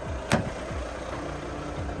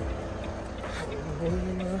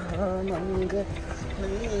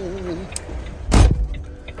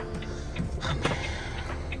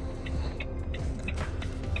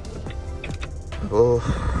 അപ്പോൾ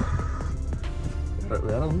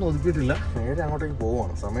വേറെ ഒന്നും ഒതുക്കിയിട്ടില്ല, നേരെ അങ്ങോട്ടേക്ക്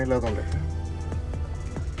പോവുകയാണ്. സമയമില്ലാത്തതുകൊണ്ടേ.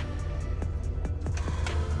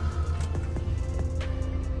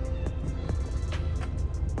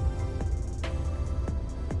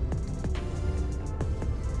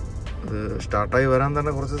 ഇത് സ്റ്റാർട്ടായി വരാൻ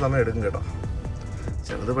തന്നെ കുറച്ച് സമയം എടുക്കും കേട്ടോ.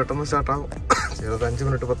 ചിലത് പെട്ടെന്ന് സ്റ്റാർട്ടാകും, ചിലത് 5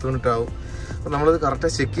 മിനിറ്റ് 10 മിനിറ്റ് ആവും. അപ്പോൾ നമ്മളിത് കറക്റ്റ്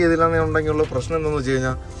ചെക്ക് ചെയ്തില്ലാന്നുണ്ടെങ്കിലുള്ള പ്രശ്നം എന്താണെന്ന് വെച്ച്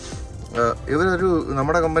കഴിഞ്ഞാൽ, ഇവരൊരു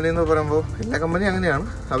നമ്മുടെ കമ്പനി എന്ന് പറയുമ്പോൾ എല്ലാ കമ്പനിയും അങ്ങനെയാണ്.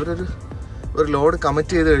 ഒരു ലോഡ്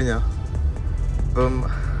കമ്മിറ്റ് ചെയ്ത് കഴിഞ്ഞാൽ, ഇപ്പം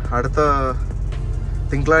അടുത്ത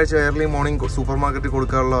തിങ്കളാഴ്ച ഏർലി മോർണിംഗ് സൂപ്പർ മാർക്കറ്റിൽ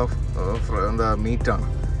കൊടുക്കാനുള്ള മീറ്റാണ്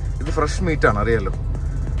ഇത്. ഫ്രഷ് മീറ്റാണ്, അറിയാമല്ലോ.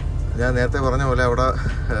 ഞാൻ നേരത്തെ പറഞ്ഞ പോലെ അവിടെ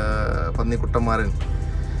പന്നിക്കുട്ടന്മാരൻ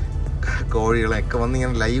കോഴികളെയൊക്കെ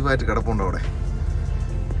വന്നിങ്ങനെ ലൈവായിട്ട് കിടപ്പുണ്ട് അവിടെ.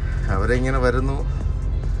 അവരിങ്ങനെ വരുന്നു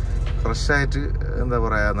ഫ്രഷായിട്ട്. എന്താ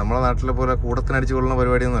പറയുക, നമ്മളെ നാട്ടിലെ പോലെ കൂടത്തിനടിച്ച് കൊള്ളുന്ന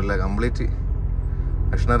പരിപാടിയൊന്നുമല്ല. കംപ്ലീറ്റ്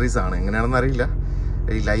മെഷീനറീസാണ്. എങ്ങനെയാണെന്ന് അറിയില്ല.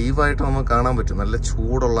 ഈ ലൈവായിട്ട് നമുക്ക് കാണാൻ പറ്റും. നല്ല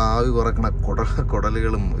ചൂടുള്ള ആവി പറക്കണ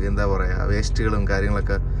കുടലുകളും എന്താ പറയുക വേസ്റ്റുകളും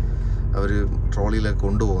കാര്യങ്ങളൊക്കെ അവർ ട്രോളിയിലൊക്കെ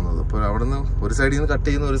കൊണ്ടുപോകുന്നത്. അപ്പോൾ അവിടെ നിന്ന് ഒരു സൈഡിൽ നിന്ന് കട്ട്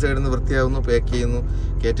ചെയ്യുന്നു, ഒരു സൈഡിൽ നിന്ന് വൃത്തിയാകുന്നു, പാക്ക് ചെയ്യുന്നു,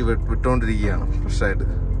 കയറ്റി വിട്ടുകൊണ്ടിരിക്കുകയാണ് ഫ്രഷായിട്ട്.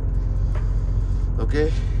 ഓക്കെ,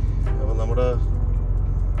 അപ്പോൾ നമ്മുടെ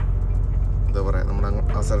എന്താ പറയുക, നമ്മുടെ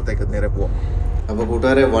ആ സ്ഥലത്തേക്ക് നേരെ പോവാം. അപ്പോൾ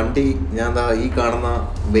കൂട്ടുകാരെ, വണ്ടി ഞാൻ ഈ കാണുന്ന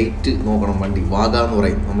വെയിറ്റ് നോക്കണം. വണ്ടി വാഗ എന്ന്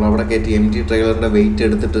പറയും. നമ്മളവിടെ കയറ്റി MT ട്രെയിലറിൻ്റെ വെയിറ്റ്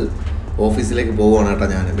എടുത്തിട്ട് ഓഫീസിലേക്ക് പോവുകയാണ് കേട്ടോ.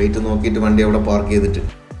 ഞാൻ വെയിറ്റ് നോക്കിയിട്ട് വണ്ടി അവിടെ പാർക്ക് ചെയ്തിട്ട്.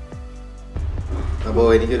 അപ്പോൾ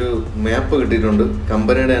എനിക്കൊരു മാപ്പ് കിട്ടിയിട്ടുണ്ട്.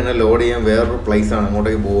 കമ്പനിയുടെ തന്നെ ലോഡ് ചെയ്യാൻ വേറൊരു പ്ലേസാണ്,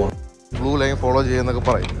 അങ്ങോട്ടേക്ക് പോവുകയാണ്. ബ്ലൂ ലൈൻ ഫോളോ ചെയ്യുന്നൊക്കെ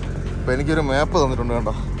പറയും. അപ്പോൾ എനിക്കൊരു മാപ്പ് തന്നിട്ടുണ്ട്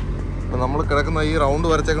കേട്ടോ. അപ്പോൾ നമ്മൾ കിടക്കുന്ന ഈ റൗണ്ട്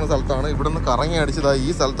വരച്ചേക്കുന്ന സ്ഥലത്താണ്. ഇവിടെ നിന്ന് കറങ്ങി അടിച്ചതാ ഈ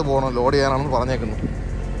സ്ഥലത്ത് പോകണം, ലോഡ് ചെയ്യാനാണെന്ന് പറഞ്ഞേക്കുന്നത്.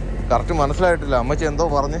 കറക്റ്റ് മനസ്സിലായിട്ടില്ല. അമ്മച്ചി എന്തോ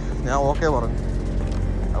പറഞ്ഞ് ഞാൻ ഓക്കെ പറഞ്ഞു.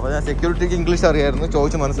 അപ്പോൾ ഞാൻ സെക്യൂരിറ്റിക്ക് ഇംഗ്ലീഷ് അറിയായിരുന്നു,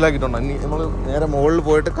 ചോദിച്ച് മനസ്സിലാക്കിയിട്ടുണ്ട്. ഇനി നമ്മൾ നേരെ മുകളിൽ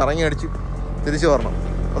പോയിട്ട് കറങ്ങി അടിച്ച് തിരിച്ച് വരണം.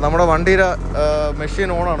 അപ്പോൾ നമ്മുടെ വണ്ടിയുടെ മെഷീൻ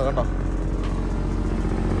ഓണാണ് കേട്ടോ.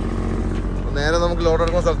 നേരെ നമുക്ക് ലോഡ്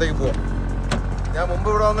എടുക്കുന്ന സ്ഥലത്തേക്ക് പോവാം. ഞാൻ മുമ്പ്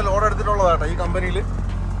ഇവിടെ വന്ന് ലോഡ് എടുത്തിട്ടുള്ളതാട്ടോ ഈ കമ്പനിയിൽ.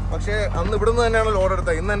 പക്ഷേ അന്ന് ഇവിടുന്ന് തന്നെയാണ് ലോഡ്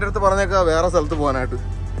എടുത്തത്. ഇന്ന് എൻ്റെ അടുത്ത് പറഞ്ഞേക്കുക വേറെ സ്ഥലത്ത് പോകാനായിട്ട്.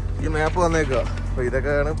 ഈ മാപ്പ് വന്നേക്കുക. അപ്പോൾ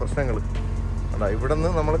ഇതൊക്കെയാണ് പ്രശ്നങ്ങൾ. അതാ ഇവിടെ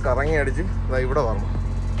നിന്ന് നമ്മൾ കറങ്ങി അടിച്ച് അതാ ഇവിടെ വരണം.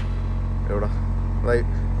 എവിടെ അതായി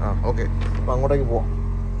ഓക്കെ. അപ്പോൾ അങ്ങോട്ടേക്ക് പോവാം.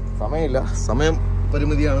 സമയമില്ല, സമയം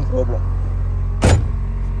പരിമിതിയാണ് പ്രോബ്ലം.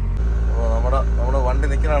 അപ്പോൾ നമ്മുടെ വണ്ടി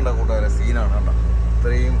നിൽക്കണ കൂട്ടുകാരെ സീനാണ് കേട്ടോ.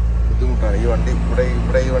 ഇത്രയും ബുദ്ധിമുട്ടാണ് ഈ വണ്ടി.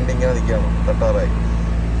 ഇവിടെ ഈ വണ്ടി ഇങ്ങനെ നിൽക്കുകയാണ്, തട്ടാറായി.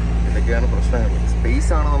 ഇതൊക്കെയാണ് പ്രശ്നങ്ങൾ.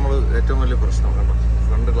 സ്പേസാണ് നമ്മൾ ഏറ്റവും വലിയ പ്രശ്നം കേട്ടോ.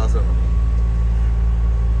 ഫ്രണ്ട് ഗ്ലാസ് കേട്ടോ.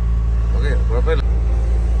 ഓക്കെ,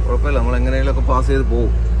 കുഴപ്പമില്ല, നമ്മൾ എങ്ങനെയെങ്കിലുമൊക്കെ പാസ് ചെയ്ത്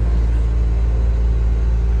പോകും.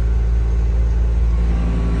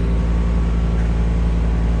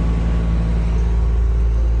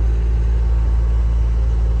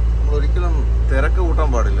 നമ്മളൊരിക്കലും തിരക്ക് കൂട്ടാൻ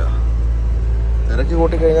പാടില്ല. തിരക്ക്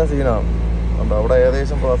കൂട്ടിക്കഴിഞ്ഞാൽ സീനാണ്. അപ്പോൾ അവിടെ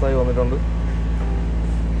ഏകദേശം പാസ്സായി വന്നിട്ടുണ്ട്.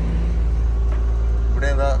 ഇവിടെ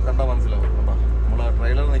എന്താ കണ്ടാൽ മനസ്സിലാവും കേട്ടോ. നമ്മൾ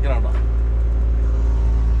ട്രെയിലർ നിൽക്കണോ.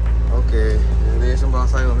 ഓക്കെ, ഏകദേശം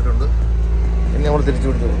പാസ്സായി വന്നിട്ടുണ്ട്. ഇനി നമ്മൾ തിരിച്ചു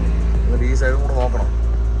പിടിച്ചു പോകും. എന്നിട്ട് ഈ സൈഡും കൂടെ നോക്കണം.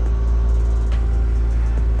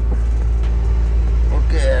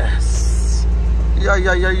 ഓക്കെ,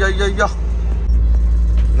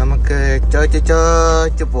 നമുക്ക്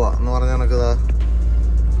ചോച്ച് പോവാം എന്ന് പറഞ്ഞാൽ നമുക്കിതാ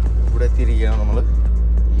ഇവിടെ എത്തിയിരിക്കുകയാണ്. നമ്മൾ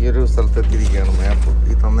ഈ ഒരു സ്ഥലത്ത് എത്തിയിരിക്കുകയാണ്. മാപ്പ്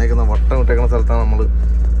ഈ തന്നേക്കുന്ന വട്ടം ഇട്ടേക്കുന്ന സ്ഥലത്താണ് നമ്മൾ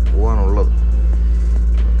പോകാനുള്ളത്.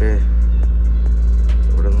 ഓക്കെ,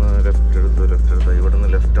 ഇവിടുന്ന് ലെഫ്റ്റ് എടുത്ത് ഇവിടുന്ന്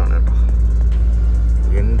ലെഫ്റ്റാണ് കേട്ടോ.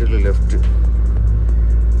 എൻഡിൽ ലെഫ്റ്റ്.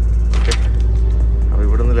 ഓക്കെ, അപ്പോൾ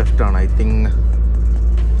ഇവിടുന്ന് ലെഫ്റ്റാണ് ഐ തിങ്ക്.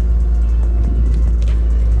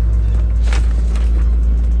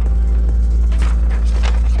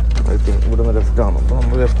 ഇവിടുന്ന് ലെഫ്റ്റാണ്. അപ്പോൾ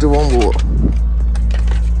നമ്മൾ ലെഫ്റ്റ് പോകാൻ പോവാം.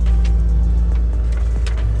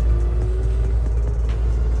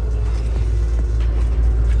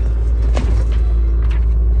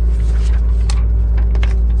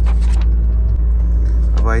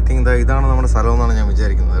 അപ്പോൾ ഐ തിങ്ക് ഇതാണ് നമ്മുടെ സ്ഥലം എന്നാണ് ഞാൻ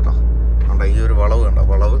വിചാരിക്കുന്നത് കേട്ടോ. കണ്ട ഈ ഒരു വളവ് കണ്ട,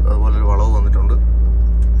 വളവ് അതുപോലെ ഒരു വളവ് വന്നിട്ടുണ്ട്.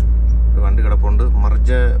 ഒരു വണ്ടി കിടപ്പുണ്ട്.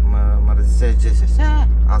 മറിച്ച്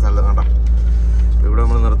ആ സ്ഥലത്ത് കണ്ട. ഇവിടെ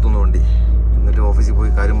നമ്മൾ നിർത്തുന്നു വണ്ടി. എന്നിട്ട് ഓഫീസിൽ പോയി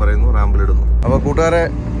കാര്യം പറയുന്നു, റാമ്പിലിടുന്നു. അപ്പോൾ കൂട്ടുകാരെ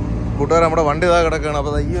നമ്മുടെ വണ്ടി ഇതാ കിടക്കുകയാണ്.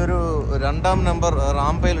 അപ്പോൾ ഈ ഒരു 2ാം നമ്പർ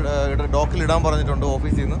റാമ്പയിൽ ഡോക്കിൽ ഇടാൻ പറഞ്ഞിട്ടുണ്ട്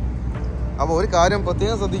ഓഫീസിൽ നിന്ന്. അപ്പോൾ ഒരു കാര്യം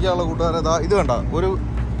പ്രത്യേകം ശ്രദ്ധിക്കാനുള്ള കൂട്ടുകാരെ, ഇത് കണ്ട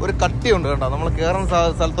ഒരു കട്ടിയുണ്ട് കണ്ട. നമ്മൾ കയറുന്ന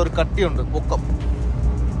സ്ഥലത്ത് ഒരു കട്ടിയുണ്ട്, പൊക്കം.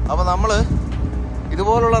 അപ്പോൾ നമ്മൾ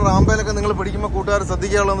ഇതുപോലുള്ള റാമ്പയിലൊക്കെ നിങ്ങൾ പിടിക്കുമ്പോൾ കൂട്ടുകാർ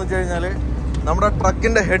ശ്രദ്ധിക്കാനുള്ളതെന്ന് വെച്ച് കഴിഞ്ഞാൽ നമ്മുടെ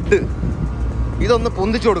ട്രക്കിൻ്റെ ഹെഡ് ഇതൊന്ന്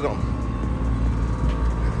പൊന്തിച്ചു കൊടുക്കണം.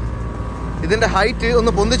 ഇതിൻ്റെ ഹൈറ്റ്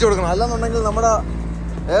ഒന്ന് പൊന്തിച്ചു കൊടുക്കണം. അല്ലെന്നുണ്ടെങ്കിൽ നമ്മുടെ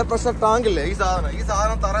എയർ പ്രഷർ ടാങ്കില്ലേ ഈ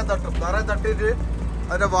സാധനം തറയിൽ തട്ടിയിട്ട്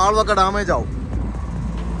അതിൻ്റെ വാൾവൊക്കെ ഡാമേജ് ആവും.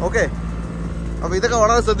 ഓക്കെ, അപ്പോൾ ഇതൊക്കെ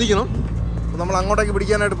വളരെ ശ്രദ്ധിക്കണം. നമ്മൾ അങ്ങോട്ടേക്ക്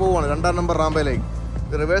പിടിക്കാനായിട്ട് പോവുകയാണ് 2ാം നമ്പർ റാമ്പയിലേക്ക്.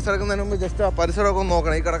 റിവേഴ്സ് എടുക്കുന്നതിന് മുമ്പ് ജസ്റ്റ് ആ പരിസരമൊക്കെ ഒന്ന്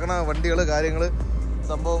നോക്കണം. ഈ കിടക്കുന്ന വണ്ടികൾ, കാര്യങ്ങൾ,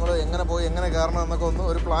 സംഭവങ്ങൾ എങ്ങനെ പോയി എങ്ങനെ കയറണം എന്നൊക്കെ ഒന്ന്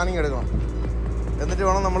ഒരു പ്ലാനിങ് എടുക്കണം. എന്നിട്ട്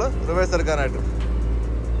വേണം നമ്മൾ റിവേഴ്സ് എടുക്കാനായിട്ട്.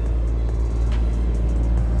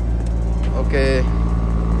 ഓക്കെ,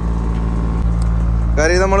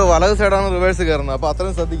 കാര്യം നമ്മൾ വലത് സൈഡാണ് റിവേഴ്സ് കയറുന്നത്. അപ്പോൾ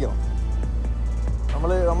അത്രയും ശ്രദ്ധിക്കണം.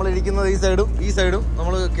 നമ്മൾ ഇരിക്കുന്നത് ഈ സൈഡും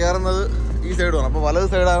നമ്മൾ കയറുന്നത് ഈ സൈഡുമാണ്. അപ്പോൾ വലത്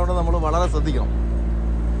സൈഡായതുകൊണ്ട് നമ്മൾ വളരെ ശ്രദ്ധിക്കണം.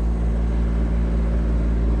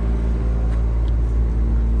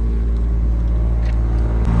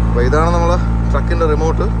 അപ്പോൾ ഇതാണ് നമ്മളെ ട്രക്കിൻ്റെ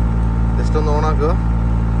റിമോട്ട്. ജസ്റ്റ് ഒന്ന് ഓണാക്കുക.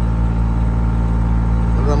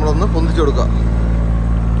 എന്നിട്ട് നമ്മളൊന്ന് പൊന്തിച്ചു കൊടുക്കുക.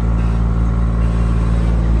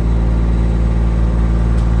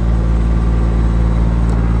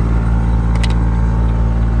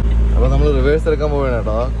 അപ്പോൾ നമ്മൾ റിവേഴ്സ് എടുക്കാൻ പോവുകയാണ്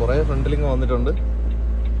കേട്ടോ. കുറേ ഫ്രണ്ടിലിങ് വന്നിട്ടുണ്ട്.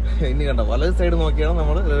 ഇനി കണ്ട വലത് സൈഡ് നോക്കിയാണ്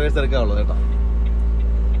നമ്മൾ റിവേഴ്സ് എടുക്കാനുള്ളത് കേട്ടോ.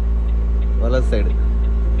 വലത് സൈഡ്.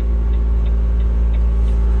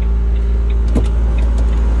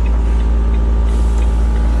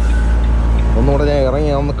 ഒന്നുകൂടെ ഞാൻ ഇറങ്ങി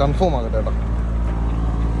ഒന്ന് കൺഫേം ആകട്ടെ കേട്ടോ.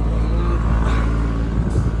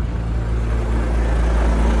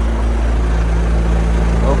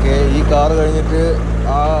 ഓക്കെ, ഈ കാറ് കഴിഞ്ഞിട്ട്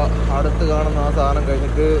ആ അടുത്ത് കാണുന്ന ആ സാധനം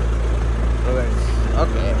കഴിഞ്ഞിട്ട്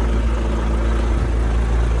ഓക്കെ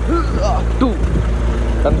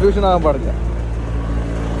കൺഫ്യൂഷൻ ആകാൻ പാടില്ല.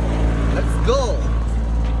 Let's go.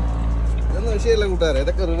 ഇതൊന്നും വിഷയമില്ല കൂട്ടുകാരെ.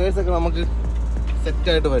 ഇതൊക്കെ റിവേഴ്സൊക്കെ നമുക്ക്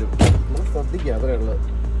സെറ്റായിട്ട് വരും. നമ്മൾ ശ്രദ്ധിക്കുക, അത്രേ ഉള്ളത്.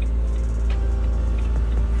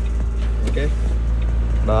 ഓക്കെ,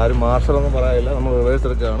 ആരും മാർഷലൊന്നും പറയാനില്ല. നമ്മൾ റിവേഴ്സ്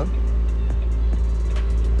എടുക്കുകയാണ്.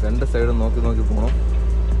 2 സൈഡും നോക്കി പോകണം.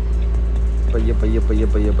 പയ്യെ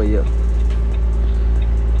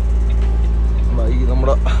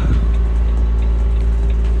നമ്മുടെ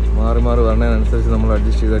മാറി വരണതിനനുസരിച്ച് നമ്മൾ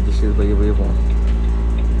അഡ്ജസ്റ്റ് ചെയ്ത് പയ്യെ പോകണം.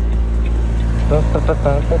 അവിടെ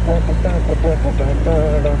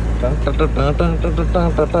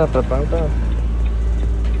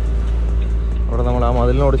നമ്മൾ ആ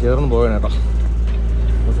മതിലിനോട് ചേർന്ന് പോവുകയാണ് കേട്ടോ.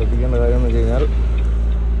 ശ്രദ്ധിക്കേണ്ട കാര്യം എന്ന് വെച്ച് കഴിഞ്ഞാൽ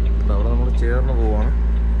അവിടെ നമ്മൾ ചേർന്ന് പോവുകയാണ്.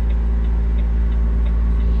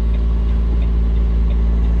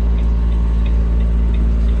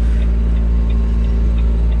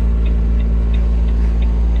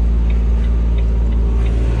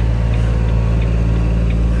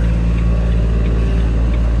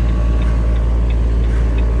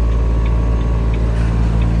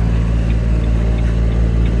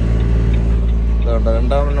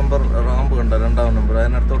 രണ്ടാം നമ്പർ റാമ്പ് കണ്ട, രണ്ടാം നമ്പർ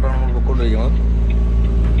അതിനടുത്തോട്ടാണ് നമ്മൾ പൊയ്ക്കൊണ്ടിരിക്കുന്നത്.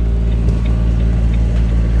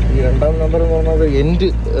 ഈ രണ്ടാം നമ്പർ എന്ന് പറഞ്ഞത് എൻഡ്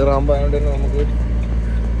റാമ്പ് ആയതുകൊണ്ട് തന്നെ നമുക്ക്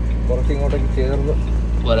കുറച്ച് ഇങ്ങോട്ടേക്ക് ചേർന്ന്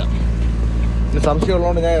വരാം. ഇനി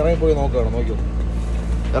സംശയമുള്ളതുകൊണ്ട് ഞാൻ ഇറങ്ങിപ്പോയി നോക്കുകയാണ്. നോക്കിയോ,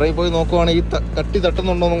 ഇറങ്ങിപ്പോയി നോക്കുവാണെങ്കിൽ ഈ കട്ടി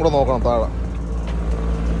തട്ടുന്നുണ്ടോന്നും കൂടെ നോക്കണം താഴെ.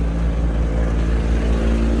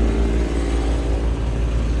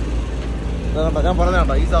 കണ്ട, ഞാൻ പറഞ്ഞ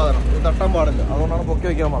കേട്ടോ, ഈ സാധനം ഇത് തട്ടാൻ പാടില്ല, അതുകൊണ്ടാണ് പൊക്കി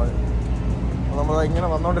വയ്ക്കാൻ പറഞ്ഞത്. അപ്പോൾ നമ്മൾ ഇങ്ങനെ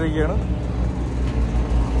വന്നുകൊണ്ടിരിക്കുകയാണ്.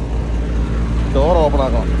 ഡോർ ഓപ്പൺ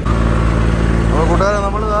ആക്കണം. അപ്പോൾ കൂട്ടുകാരെ,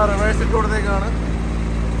 നമ്മൾ ആ റിവേഴ്സ് ഇട്ട് കൊടുത്തേക്കാണ്.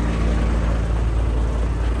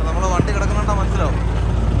 നമ്മൾ വണ്ടി കിടക്കുന്നുണ്ടോ മനസ്സിലാവും.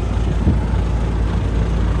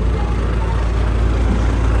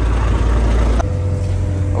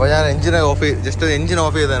 അപ്പോൾ ഞാൻ ജസ്റ്റ് എഞ്ചിൻ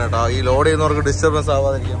ഓഫ് ചെയ്തേനെ കേട്ടോ, ഈ ലോഡ് ചെയ്യുന്നവർക്ക് ഡിസ്റ്റർബൻസ്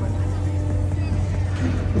ആവാതിരിക്കാൻ വേണ്ടി.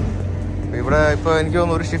 ഇവിടെ ഇപ്പോൾ എനിക്ക്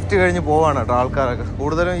തോന്നുന്നു ഒരു ഷിഫ്റ്റ് കഴിഞ്ഞ് പോവാണ് കേട്ടോ ആൾക്കാരൊക്കെ.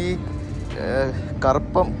 കൂടുതലും ഈ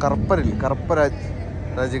കറുപ്പ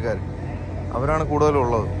രാജ്യക്കാർ അവരാണ് കൂടുതലും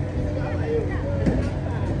ഉള്ളത്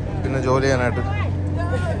പിന്നെ ജോലി ചെയ്യാനായിട്ട്.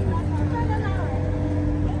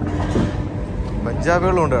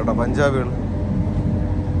 പഞ്ചാബികളും ഉണ്ട് കേട്ടോ, പഞ്ചാബികൾ.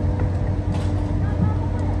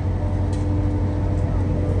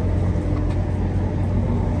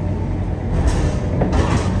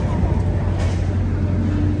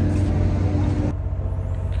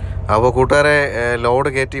 അപ്പോൾ കൂട്ടുകാരെ, ലോഡ്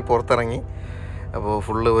കയറ്റി പുറത്തിറങ്ങി. അപ്പോൾ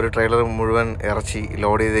ഫുള്ള് ഒരു ട്രെയിലർ മുഴുവൻ ഇറച്ചി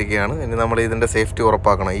ലോഡ് ചെയ്തേക്കുകയാണ്. ഇനി നമ്മൾ ഇതിൻ്റെ സേഫ്റ്റി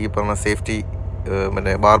ഉറപ്പാക്കണം. ഈ പറഞ്ഞ സേഫ്റ്റി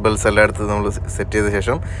പിന്നെ ബാർബെൽസ് എല്ലാം എടുത്ത് നമ്മൾ സെറ്റ് ചെയ്ത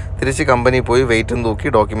ശേഷം തിരിച്ച് കമ്പനി പോയി വെയിറ്റും തൂക്കി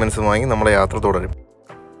ഡോക്യുമെൻറ്റ്സും വാങ്ങി നമ്മളെ യാത്ര തുടരും.